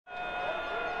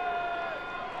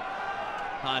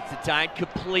Constantine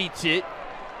completes it.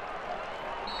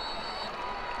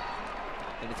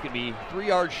 And it's going to be 3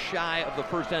 yards shy of the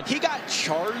first entry. He got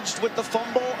charged with the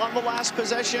fumble on the last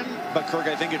possession, but Kirk,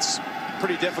 I think it's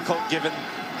pretty difficult given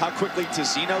how quickly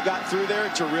Tizino got through there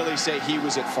to really say he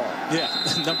was at fault.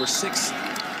 Yeah, number 6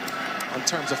 in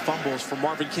terms of fumbles for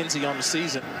Marvin Kinsey on the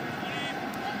season.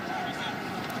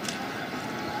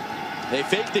 They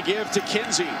fake the give to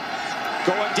Kinsey.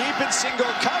 Going deep in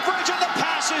single coverage, and the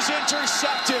pass is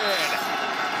intercepted.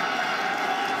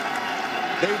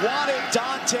 They wanted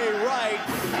Dante Wright.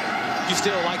 You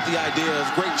still like the idea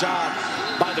of great job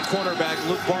by the cornerback,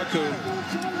 Luq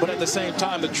Barcoo. But at the same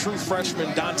time, the true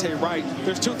freshman, Dante Wright.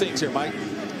 There's 2 things here, Mike.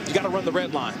 You got to run the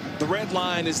red line. The red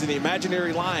line is the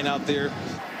imaginary line out there.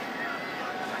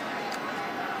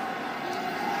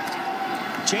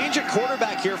 Change at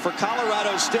quarterback here for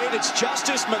Colorado State. It's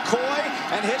Justice McCoy,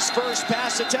 and his first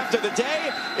pass attempt of the day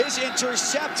is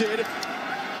intercepted.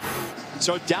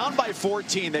 So down by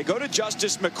 14, they go to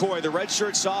Justice McCoy, the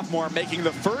redshirt sophomore, making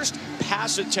the first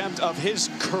pass attempt of his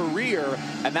career,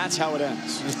 and that's how it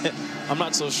ends. I'm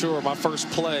not so sure my first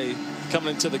play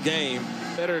coming into the game.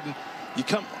 Better than you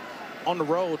come on the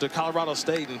road to Colorado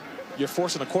State and you're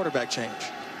forcing a quarterback change.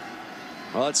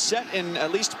 Well, it's set in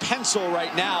at least pencil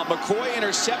right now. McCoy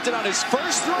intercepted on his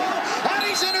first throw, and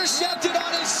he's intercepted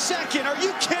on his second. Are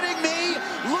you kidding me?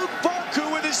 Luq Barcoo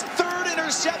with his 3rd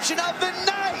interception of the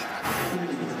night.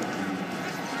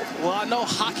 Well, I know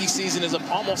hockey season is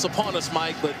almost upon us,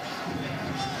 Mike, but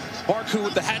Barcoo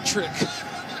with the hat trick,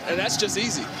 and that's just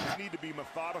easy. You need to be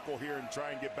methodical here and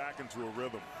try and get back into a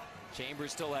rhythm.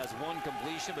 Chambers still has 1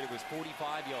 completion, but it was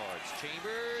 45 yards.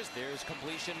 Chambers, there's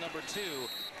completion number 2.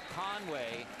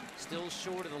 Conway still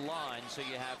short of the line, so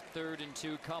you have 3rd and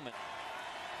 2 coming.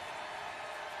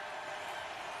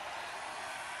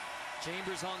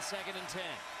 Chambers on 2nd and 10.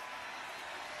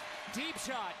 Deep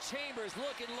shot, Chambers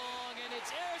looking long, and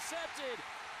it's intercepted.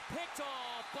 Picked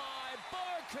off by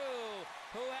Barcoo,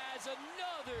 who has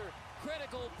another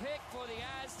critical pick for the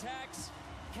Aztecs.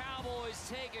 Cowboys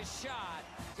take a shot.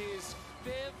 His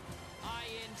 5th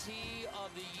INT of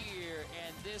the year,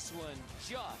 and this one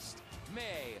just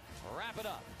may wrap it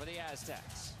up for the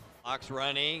Aztecs. Clock's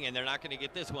running, and they're not going to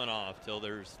get this one off till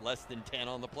there's less than 10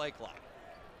 on the play clock.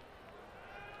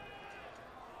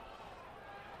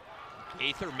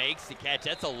 Gaither makes the catch.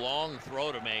 That's a long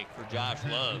throw to make for Josh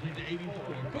Love.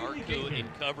 Barcoo in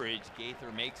coverage.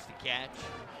 Gaither makes the catch.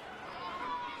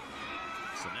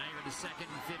 So now you're in the 2nd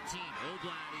and 15.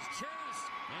 Oblad is chased,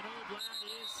 and Oblad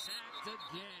is sacked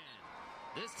again.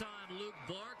 This time, Luq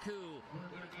Barcoo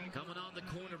coming on the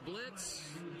corner blitz.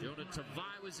 Jonah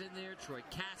Tavai was in there. Troy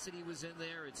Cassidy was in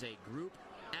there. It's a group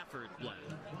effort play.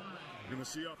 You're going to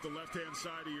see off the left-hand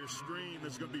side of your screen,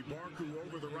 there's going to be Barcoo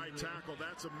over the right tackle.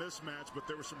 That's a mismatch, but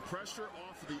there was some pressure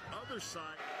off the other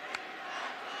side.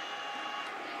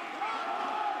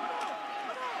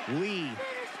 Lee,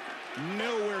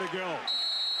 nowhere to go.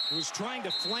 Was trying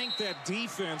to flank that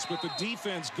defense, but the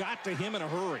defense got to him in a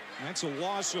hurry. That's a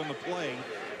loss on the play.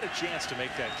 A chance to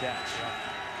make that catch.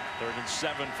 3rd and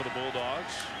 7 for the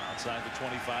Bulldogs. Outside the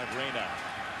 25, Reyna.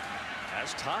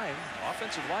 Has time.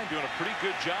 Offensive line doing a pretty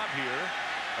good job here.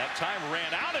 That time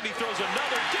ran out, and he throws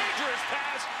another dangerous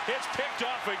pass. It's picked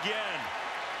off again.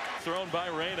 Thrown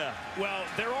by Reyna. Well,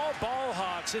 they're all ball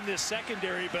hawks in this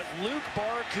secondary, but Luq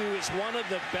Barcoo is one of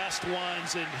the best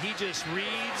ones, and he just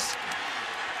reads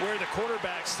where the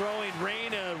quarterback's throwing.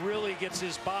 Reyna really gets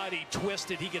his body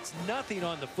twisted. He gets nothing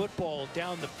on the football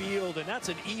down the field, and that's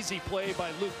an easy play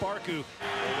by Luq Barcoo.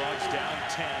 Bulldogs down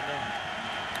 10.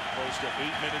 Close to 8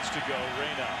 minutes to go.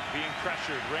 Reyna being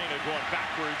pressured. Reyna going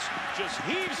backwards. Just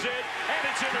heaves it, and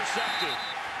it's intercepted.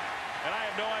 And I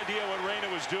have no idea what Reyna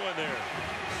was doing there.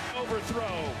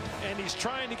 Overthrow, and he's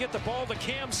trying to get the ball to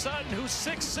Cam Sutton, who's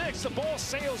 6'6". The ball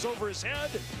sails over his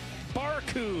head.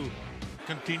 Barcoo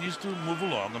continues to move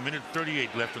along.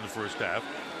 1:38 left in the first half.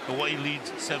 Hawaii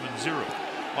leads 7-0.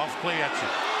 Off play action.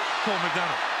 Cole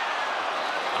McDonald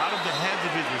out of the hands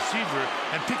of his receiver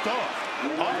and picked off.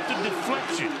 Off the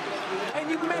deflection. And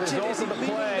you mentioned, is he leading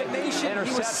the nation?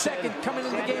 He was 2nd coming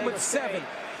in the game with 7.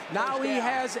 Now he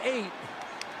has 8.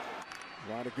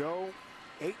 Got to go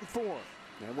 8-4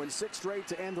 and win 6 straight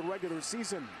to end the regular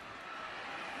season.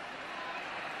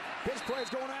 His play is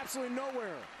going absolutely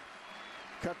nowhere.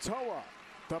 Katoa,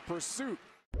 the pursuit.